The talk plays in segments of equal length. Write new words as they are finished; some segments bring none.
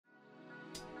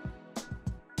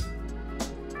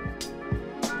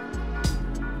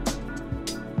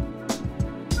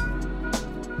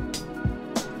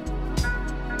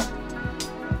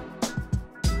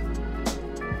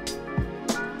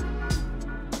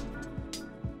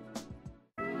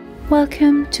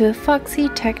Welcome to a Foxy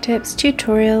Tech Tips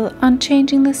tutorial on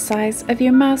changing the size of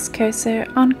your mouse cursor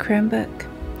on Chromebook.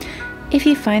 If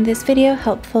you find this video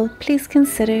helpful, please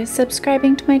consider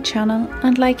subscribing to my channel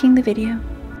and liking the video.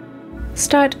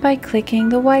 Start by clicking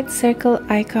the white circle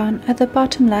icon at the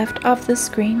bottom left of the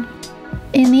screen.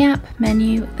 In the app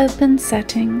menu, open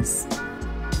Settings.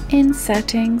 In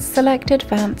Settings, select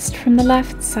Advanced from the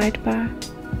left sidebar.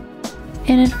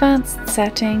 In Advanced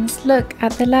Settings, look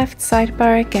at the left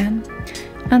sidebar again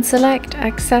and select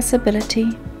Accessibility.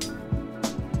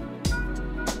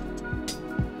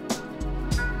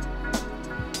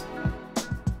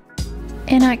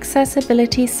 In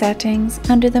Accessibility Settings,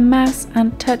 under the Mouse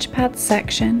and Touchpad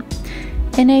section,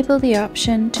 enable the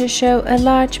option to show a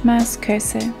large mouse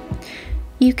cursor.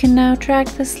 You can now drag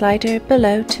the slider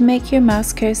below to make your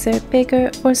mouse cursor bigger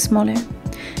or smaller.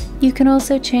 You can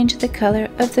also change the color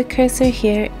of the cursor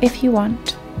here if you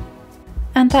want.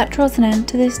 And that draws an end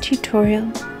to this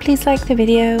tutorial. Please like the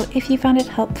video if you found it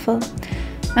helpful,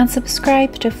 and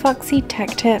subscribe to Foxy Tech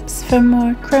Tips for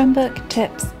more Chromebook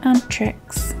tips and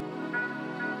tricks.